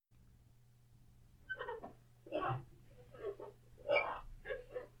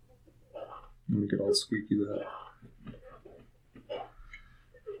Make it all squeaky that.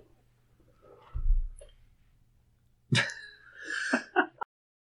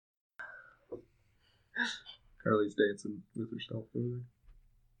 Carly's dancing with herself over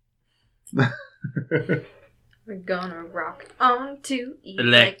there. We're gonna rock on to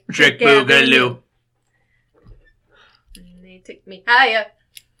Electric Boogaloo. And they took me higher.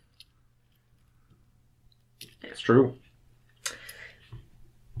 It's true.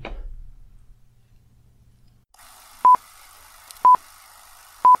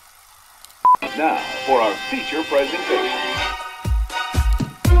 Now for our feature presentation.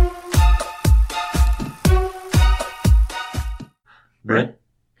 Brett?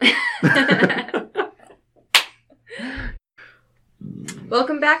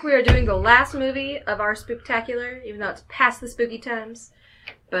 Welcome back. We are doing the last movie of our Spooktacular, even though it's past the spooky times.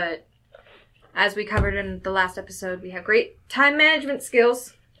 But as we covered in the last episode, we have great time management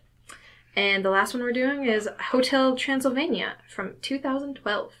skills. And the last one we're doing is Hotel Transylvania from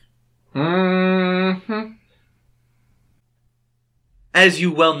 2012. Mm-hmm. As you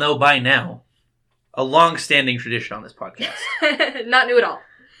well know by now, a long-standing tradition on this podcast. Not new at all.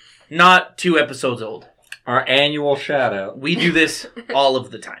 Not 2 episodes old. Our annual shout-out. We do this all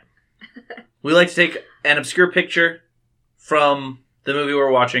of the time. We like to take an obscure picture from the movie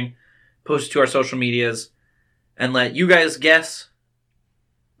we're watching, post it to our social medias, and let you guys guess.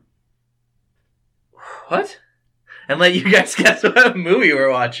 What? And let you guys guess what movie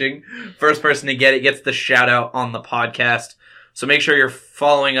we're watching. First person to get it gets the shout-out on the podcast. So make sure you're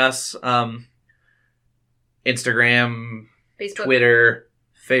following us. Instagram, Facebook. Twitter,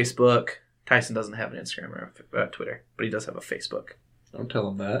 Facebook. Tyson doesn't have an Instagram or a Twitter, but he does have a Facebook. Don't tell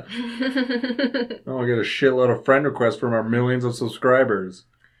him that. Oh, I get a shitload of friend requests from our millions of subscribers.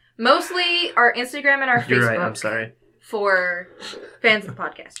 Mostly our Instagram and our Facebook. You're right, I'm sorry. For fans of the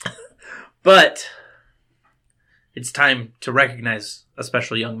podcast. But it's time to recognize a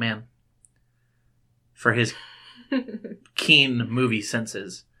special young man for his keen movie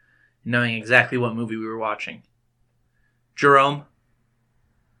senses, knowing exactly what movie we were watching. Jerome,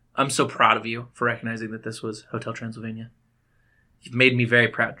 I'm so proud of you for recognizing that this was Hotel Transylvania. You've made me very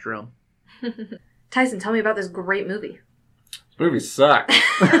proud, Jerome. Tyson, tell me about this great movie. This movie sucks.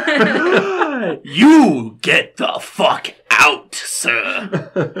 You get the fuck out,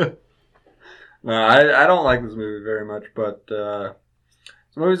 sir. No, I don't like this movie very much, but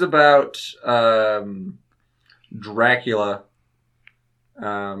this movie's about Dracula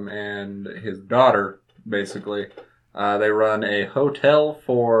and his daughter, basically. They run a hotel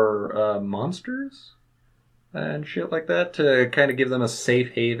for monsters and shit like that to kind of give them a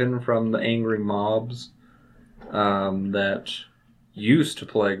safe haven from the angry mobs that used to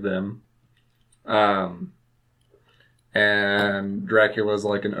plague them. And Dracula's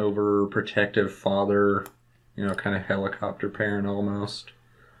like an overprotective father, you know, kind of helicopter parent almost.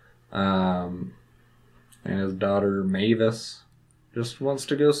 And his daughter Mavis just wants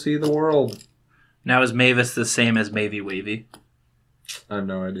to go see the world. Now, is Mavis the same as Mavy Wavy? I have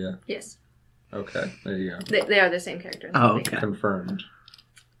no idea. Yes. Okay, there you go. They are the same character. In the Oh, movie. okay. Confirmed.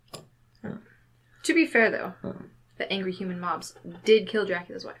 To be fair, though, the angry human mobs did kill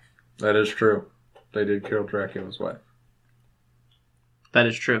Dracula's wife. That is true. They did kill Dracula's wife. That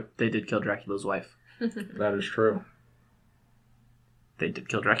is true. They did kill Dracula's wife. That is true. They did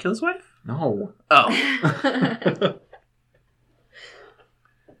kill Dracula's wife? No. Oh.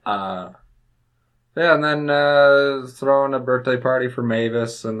 Yeah, and then throwing a birthday party for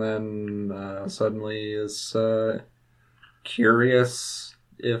Mavis, and then suddenly is curious,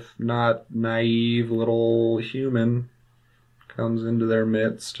 if not naive, little human comes into their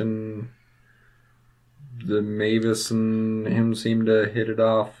midst, and the Mavis and him seem to hit it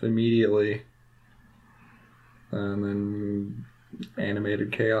off immediately. And then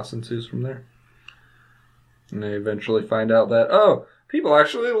animated chaos ensues from there. And they eventually find out that, oh, people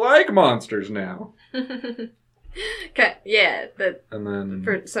actually like monsters now. Okay, yeah, but And then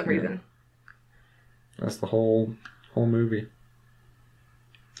for some reason. that's the whole movie.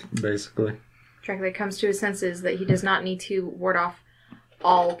 Basically. Dracula comes to his senses that he does not need to ward off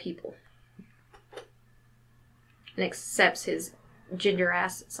all people. And accepts his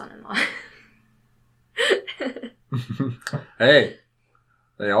ginger-ass son-in-law. Hey,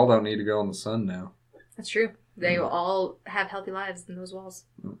 they all don't need to go in the sun now. That's true. They will all have healthy lives in those walls.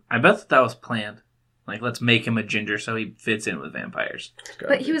 I bet that was planned. Like, let's make him a ginger so he fits in with vampires.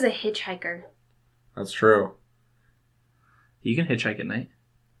 But he was a hitchhiker. That's true. You can hitchhike at night.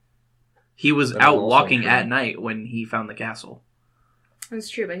 He was That is out also walking true. at night when he found the castle. That's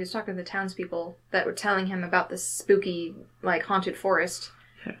true, but he was talking to the townspeople that were telling him about this spooky, like, haunted forest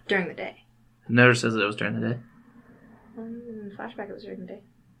during the day. Never says that it was during the day. In the flashback, it was during the day.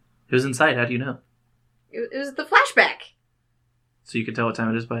 It was inside. How do you know? It was the flashback. So you can tell what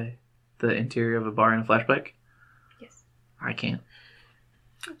time it is by the interior of a bar in a flashback? Yes. I can't.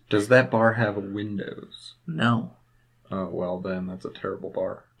 Does that bar have windows? No. Oh, well, then that's a terrible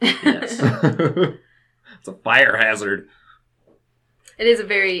bar. Yes. It's a fire hazard. It is a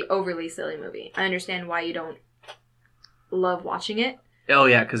very overly silly movie. I understand why you don't love watching it. Oh,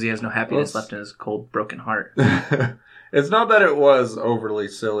 yeah, because he has no happiness left in his cold, broken heart. It's not that it was overly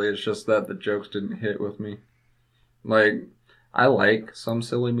silly, it's just that the jokes didn't hit with me. Like, I like some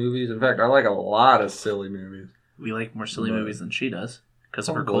silly movies. In fact, I like a lot of silly movies. We like more silly movies than she does because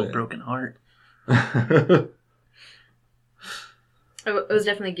of her Probably. cold, broken heart. It was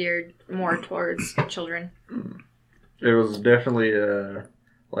definitely geared more towards children. It was definitely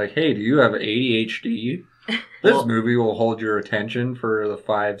like, hey, do you have ADHD? This movie will hold your attention for the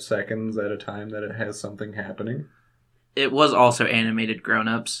 5 seconds at a time that it has something happening. It was also animated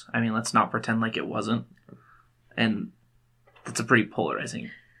grown-ups. I mean, let's not pretend like it wasn't. And it's a pretty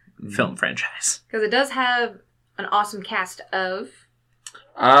polarizing film franchise. Because it does have an awesome cast of...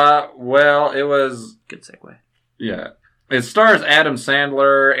 Well, it was... Good segue. Yeah. It stars Adam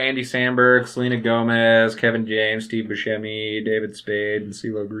Sandler, Andy Samberg, Selena Gomez, Kevin James, Steve Buscemi, David Spade, and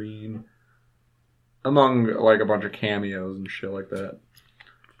CeeLo Green. Among, like, a bunch of cameos and shit like that.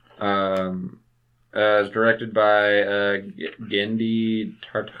 It's directed by Gendy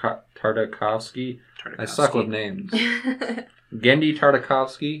Tartakovsky. I suck with names. Gendy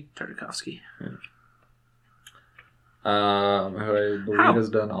Tartakovsky. Who I believe has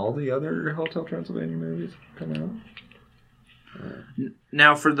done all the other Hotel Transylvania movies coming out.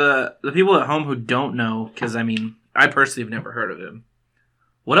 Now, for the people at home who don't know, because, I mean, I personally have never heard of him,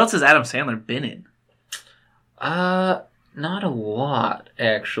 what else has Adam Sandler been in? Not a lot,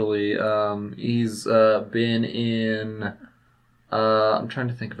 actually. He's been in... I'm trying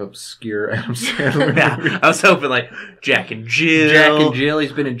to think of obscure Adam Sandler movies. Yeah, I was hoping, like, Jack and Jill. Jack and Jill.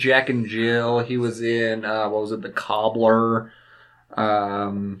 He's been in Jack and Jill. He was in, what was it, The Cobbler.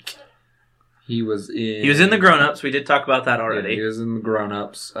 He was in The Grown Ups. We did talk about that already. Yeah, he was in The Grown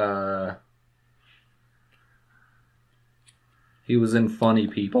Ups. He was in Funny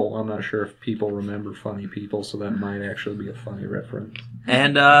People. I'm not sure if people remember Funny People, so that might actually be a funny reference.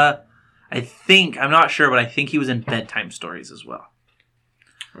 And I think, I'm not sure, but I think he was in Bedtime Stories as well.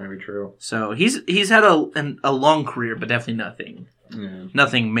 Maybe true. So he's had a long career, but definitely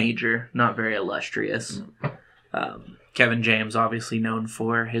nothing major, not very illustrious. Kevin James, obviously known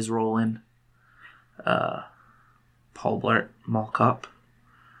for his role in Paul Blart Mall Cop.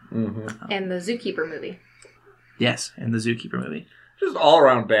 Mm-hmm. And the Zookeeper movie. Yes, in the Zookeeper movie. Just all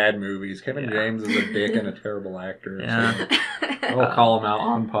around bad movies. Kevin James is a dick and a terrible actor. Yeah. So I'll call him out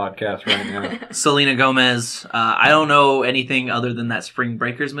on podcast right now. Selena Gomez. I don't know anything other than that Spring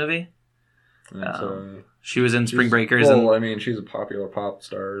Breakers movie. She was in Spring Breakers. Well, I mean, she's a popular pop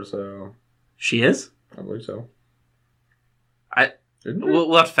star, so... She is? I believe so.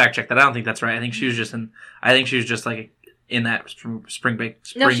 We'll have to fact check that. I don't think that's right. I think she was just like in that Spring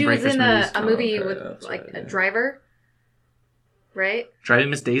Breakers No, she was in movies. a movie with like a driver, right? Driving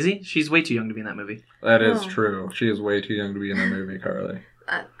Miss Daisy? She's way too young to be in that movie. That is true. She is way too young to be in that movie, Carly.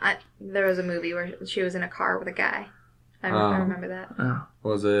 There was a movie where she was in a car with a guy. I remember that. Oh.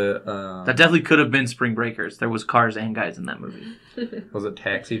 Was it... that definitely could have been Spring Breakers. There was cars and guys in that movie. Was it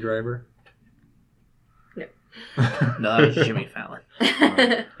Taxi Driver? No. No, that was Jimmy Fallon.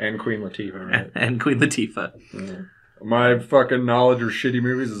 And Queen Latifah, right? And Queen Latifah. Yeah. My fucking knowledge of shitty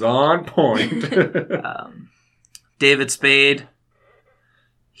movies is on point. David Spade.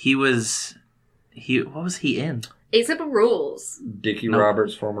 What was he in? 8 Simple Rules. Dickie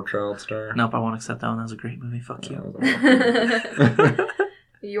Roberts, former child star. Nope, I won't accept that one. That was a great movie. Fuck you.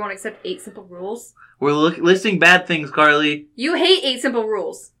 You won't accept 8 Simple Rules? We're listing bad things, Carly. You hate 8 Simple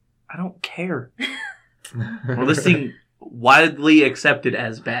Rules. I don't care. We're listing widely accepted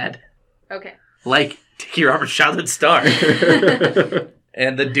as bad. Okay. Like Dickie Roberts' childhood star.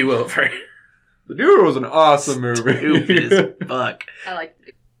 And The Do-Over. The Do-Over was an awesome movie. Stupid as fuck. I like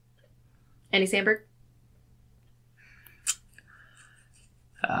it. Andy Samberg?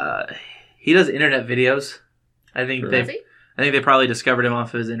 He does internet videos. I think Does he? I think they probably discovered him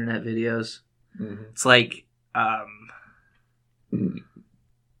off of his internet videos. Mm-hmm. It's like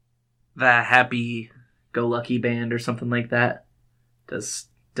the Happy Go Lucky band or something like that does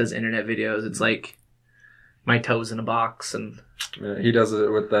internet videos. It's like My Toes in a Box and he does it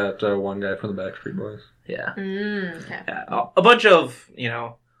with that one guy from the Backstreet Boys. Yeah. Okay. Yeah, a bunch of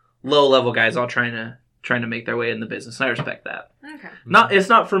low level guys all trying to make their way in the business. And I respect that. Okay. It's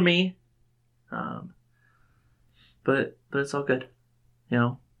not for me. But it's all good. You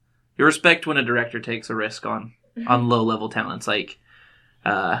know, you respect when a director takes a risk on low level talents like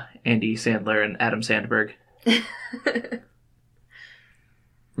Andy Sandler and Adam Sandberg.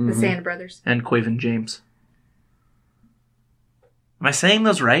 The Sand Brothers. And Quaven James. Am I saying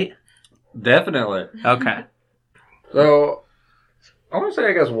those right? Definitely. Okay. So, I want to say,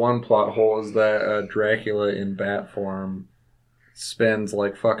 I guess one plot hole is that Dracula in bat form spends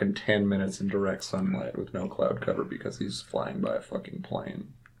like fucking 10 minutes in direct sunlight with no cloud cover because he's flying by a fucking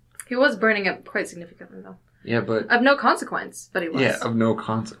plane. He was burning up quite significantly, though. Yeah, but... Of no consequence, but he was. Yeah, of no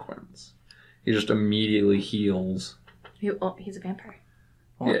consequence. He just immediately heals. He's a vampire.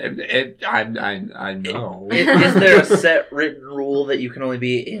 I know. Is there a set written rule that you can only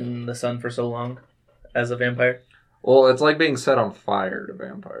be in the sun for so long as a vampire? Well, it's like being set on fire to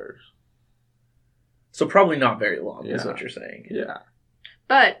vampires. So probably not very long, is Yeah. what you're saying. Yeah.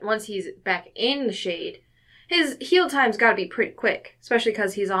 But once he's back in the shade, his heal time's got to be pretty quick, especially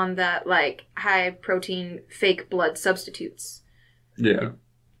because he's on that like high protein fake blood substitutes. Yeah.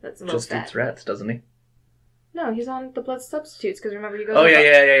 That's a low Just fat. eats rats, doesn't he? No, he's on the blood substitutes because remember he goes. Oh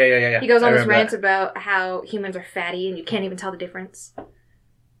yeah. He goes on I this remember rant that. about how humans are fatty and you can't even tell the difference.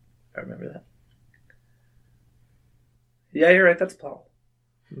 I remember that. Yeah, you're right. That's plot.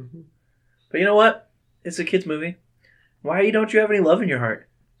 Mm-hmm. But you know what? It's a kids' movie. Why don't you have any love in your heart?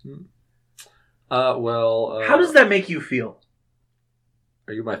 Well... How does that make you feel?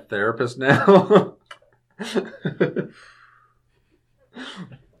 Are you my therapist now?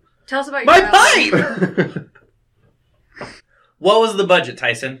 Tell us about your My childhood. pipe! What was the budget,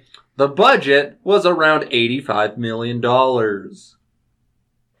 Tyson? The budget was around $85 million.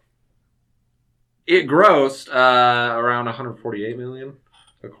 It grossed around $148 million,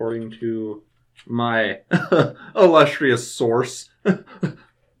 according to my illustrious source.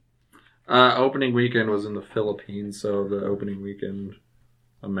 Opening weekend was in the Philippines, so the opening weekend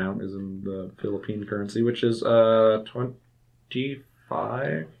amount is in the Philippine currency, which is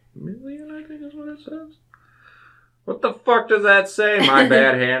 25 million, I think is what it says. What the fuck does that say? My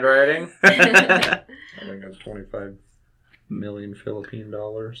bad handwriting. I think that's 25 million Philippine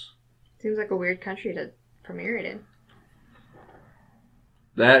dollars. Seems like a weird country to premiere it in.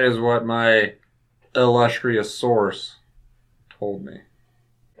 That is what my illustrious source told me.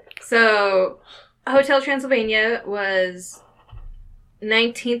 So, Hotel Transylvania was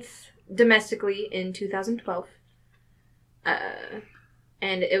 19th domestically in 2012.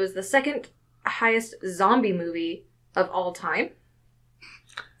 And it was the second highest zombie movie of all time.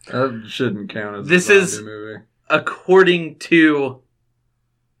 That shouldn't count as This a zombie is- movie. According to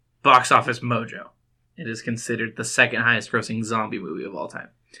Box Office Mojo, it is considered the second highest grossing zombie movie of all time.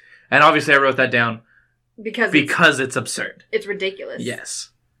 And obviously I wrote that down Because it's absurd. it's ridiculous. Yes.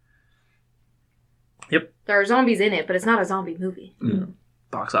 There are zombies in it, but it's not a zombie movie. Yeah.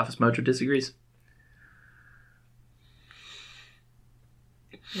 Box Office Mojo disagrees.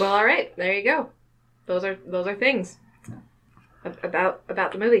 Well, all right, there you go. Those are things about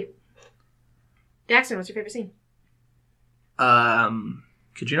the movie. Jackson, what's your favorite scene?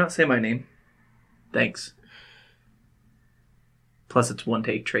 Could you not say my name? Thanks. Plus it's one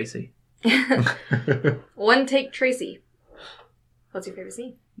take Tracy. One take Tracy. What's your favorite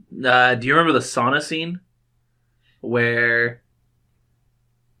scene? Do you remember the sauna scene? Where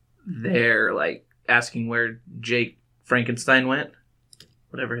they're like asking where Jake Frankenstein went?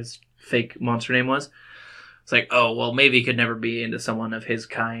 Whatever his fake monster name was. It's like, oh, well, maybe he could never be into someone of his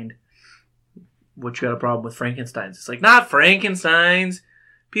kind. What you got a problem with Frankensteins? It's like, not Frankensteins.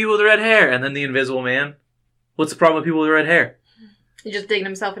 People with red hair. And then the Invisible Man. What's the problem with people with red hair? He just digging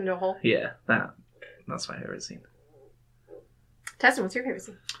himself into a hole. Yeah, that's my favorite scene. Tessin, what's your favorite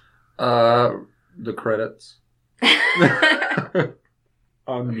scene? The credits.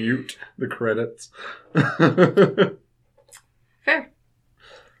 On mute, the credits. Fair.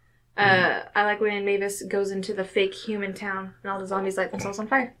 I like when Mavis goes into the fake human town and all the zombies light themselves on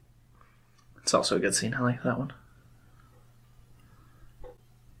fire. It's also a good scene. I like that one.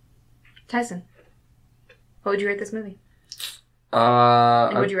 Tyson, what would you rate this movie?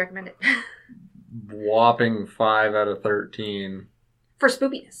 And And would you recommend it? whopping 5 out of 13. For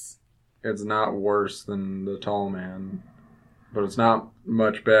spoopiness. It's not worse than The Tall Man, but it's not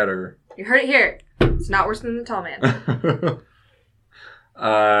much better. You heard it here. It's not worse than The Tall Man.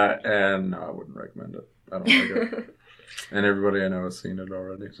 And no, I wouldn't recommend it. I don't like it. And everybody I know has seen it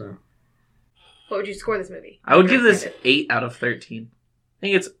already, so. What would you score this movie? I would give this Recommend 8 out of 13. I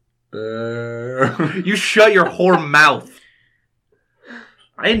think it's... You You shut your whore mouth.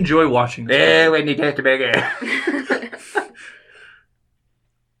 I enjoy watching this movie. when you take the bigger. it.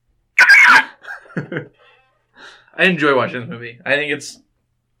 I enjoy watching this movie. I think it's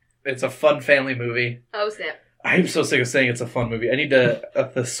a fun family movie. Oh, snap. I'm so sick of saying it's a fun movie. I need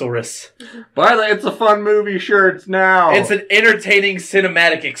a thesaurus. By the way, it's a fun movie shirts now. It's an entertaining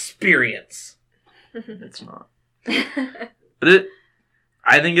cinematic experience. It's not. But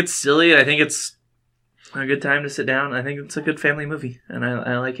I think it's silly. I think it's a good time to sit down. I think it's a good family movie, and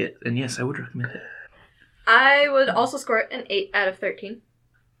I like it. And yes, I would recommend it. I would also score it an 8 out of 13.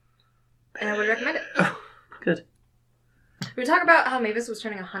 And I would recommend it. Good. We talk about how Mavis was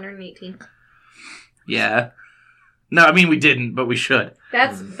turning 118. Yeah. No, I mean we didn't, but we should.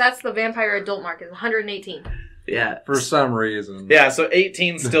 That's the vampire adult mark, is 118. Yeah. For some reason. Yeah, so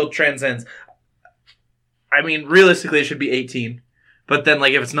 18 still transcends. I mean, realistically it should be 18. But then,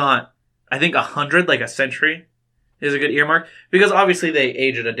 like, if it's not, I think 100, like a century, is a good earmark. Because obviously they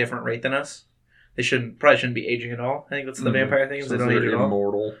age at a different rate than us. They probably shouldn't be aging at all. I think that's the vampire thing, is they don't age at all.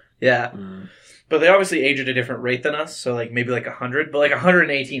 Immortal. Yeah. But they obviously age at a different rate than us, so like maybe like 100. But like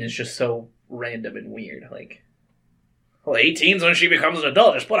 118 is just so random and weird. Like, well, 18's when she becomes an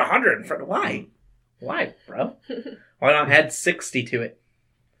adult. Just put 100 in front. Why? Why, bro? Why not add 60 to it?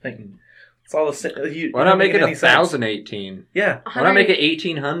 Like, it's all the why not make it 1,018? Yeah. Why not make it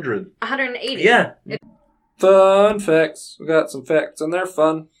 1,800? 180. Yeah. Fun facts. We got some facts and they're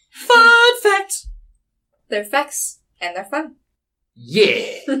fun. Fun facts. They're facts, and they're fun.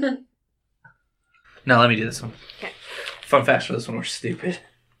 Yeah. No, let me do this one. Okay. Fun facts for this one were stupid.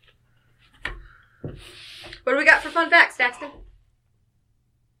 What do we got for fun facts, Daxton?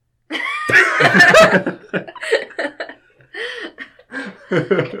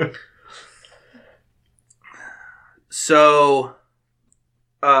 So,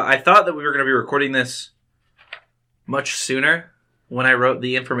 I thought that we were going to be recording this much sooner when I wrote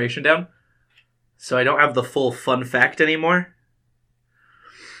the information down. So I don't have the full fun fact anymore.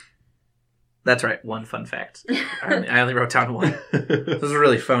 That's right, one fun fact. I only wrote down one. This is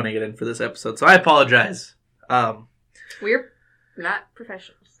really phoning it in for this episode, so I apologize. We're not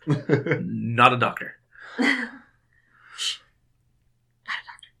professionals. Not a doctor.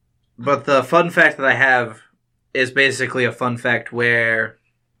 But the fun fact that I have is basically a fun fact where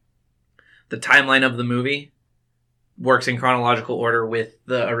the timeline of the movie works in chronological order with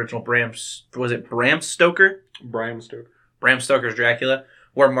the original Bram Stoker? Bram Stoker. Bram Stoker's Dracula,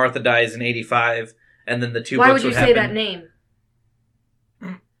 where Martha dies in 85, and then the two Why books would you happen. say that name?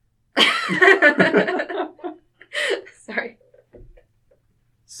 Sorry.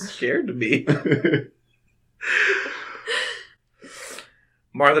 Scared to be.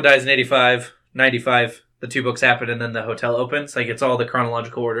 Martha dies in 85, 95, the two books happen, and then the hotel opens. Like, it's all the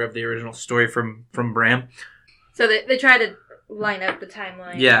chronological order of the original story from Bram. So they try to line up the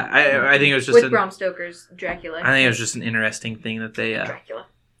timeline. Yeah, I think it was just with Bram Stoker's Dracula. I think it was just an interesting thing that Dracula.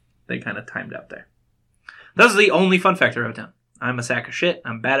 They kind of timed out there. That was the only fun fact I wrote down. I'm a sack of shit.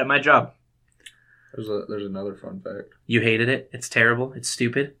 I'm bad at my job. There's another fun fact. You hated it. It's terrible. It's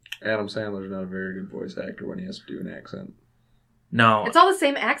stupid. Adam Sandler's not a very good voice actor when he has to do an accent. No. It's all the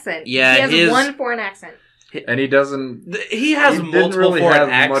same accent. Yeah, he has one foreign accent. And he doesn't... He has multiple really foreign have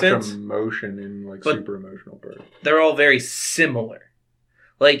accents. much emotion in, like, super emotional parts. They're all very similar.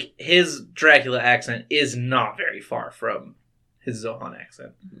 Like, his Dracula accent is not very far from his Zohan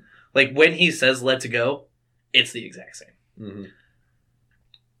accent. Like, when he says, let's go, it's the exact same. Mm-hmm.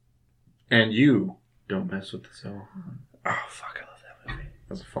 And you don't mess with the Zohan. Oh, fuck, I love that movie.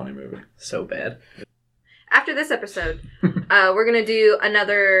 That's a funny movie. So bad. After this episode, we're going to do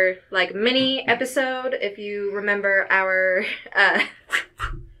another, like, mini episode. If you remember our...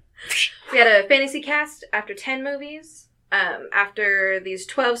 we had a fantasy cast after 10 movies. After these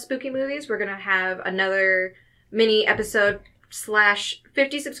 12 spooky movies, we're going to have another mini episode /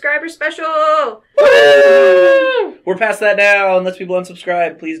 50 subscriber special. Woo! We're past that now. Unless people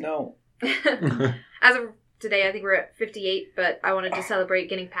unsubscribe, please no. As of today, I think we're at 58, but I wanted to celebrate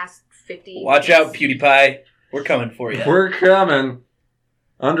getting past 50. Watch out, PewDiePie. We're coming for you. We're coming.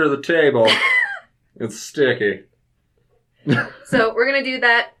 Under the table. It's sticky. So we're going to do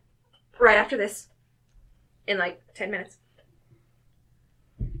that right after this. In like 10 minutes.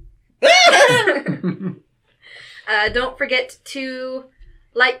 Don't forget to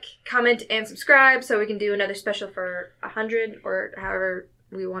like, comment, and subscribe so we can do another special for 100 or however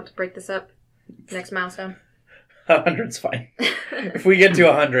we want to break this up. Next milestone. 100's fine. If we get to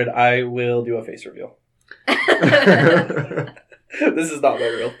 100, I will do a face reveal. This is not my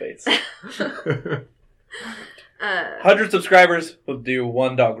real face. 100 subscribers, we'll do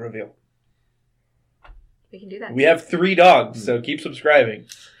one dog reveal. We can do that. We have 3 dogs, so keep subscribing.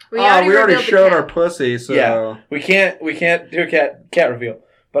 We already showed cat. our pussy, so yeah, we can't do a cat reveal.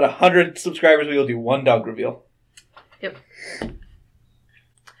 But 100 subscribers, we will do one dog reveal. Yep.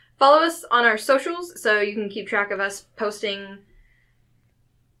 Follow us on our socials so you can keep track of us posting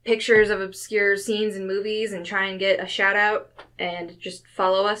pictures of obscure scenes in movies and try and get a shout out. And just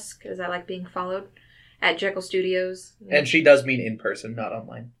follow us, because I like being followed, at Jekyll Studios. And she does mean in person, not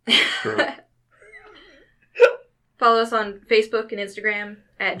online. True. Follow us on Facebook and Instagram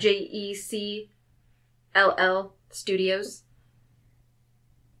at JECLL Studios.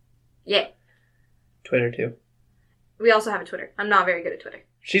 Yeah. Twitter, too. We also have a Twitter. I'm not very good at Twitter.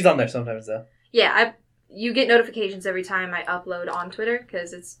 She's on there sometimes, though. Yeah, you get notifications every time I upload on Twitter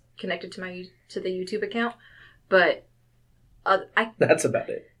because it's connected to the YouTube account. But That's about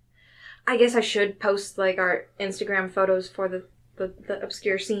it. I guess I should post like our Instagram photos for the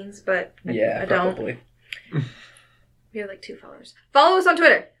obscure scenes, but I don't. Probably. We have like 2 followers. Follow us on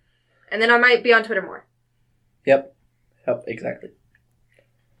Twitter, and then I might be on Twitter more. Yep, exactly.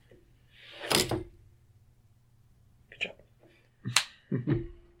 Good job.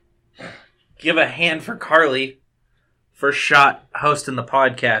 Give a hand for Carly. First shot hosting the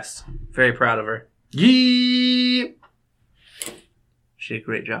podcast. Very proud of her. Yeah. She did a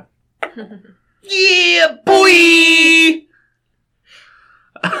great job. Yeah, boy!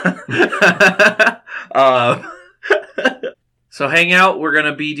 So hang out. We're going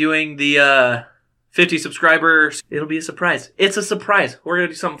to be doing the 50 subscribers. It'll be a surprise. It's a surprise. We're going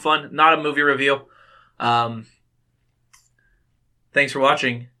to do something fun. Not a movie review. Thanks for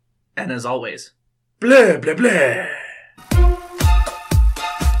watching. And as always, blah, blah, blah.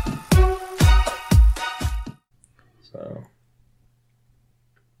 So,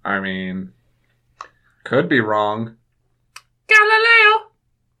 I mean, could be wrong. Galileo.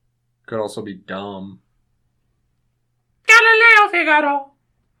 Could also be dumb. Galileo Figaro.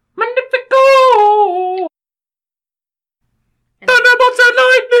 Magnifico. Thunderbolts and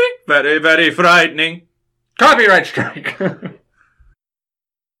lightning. Very, very frightening. Copyright strike.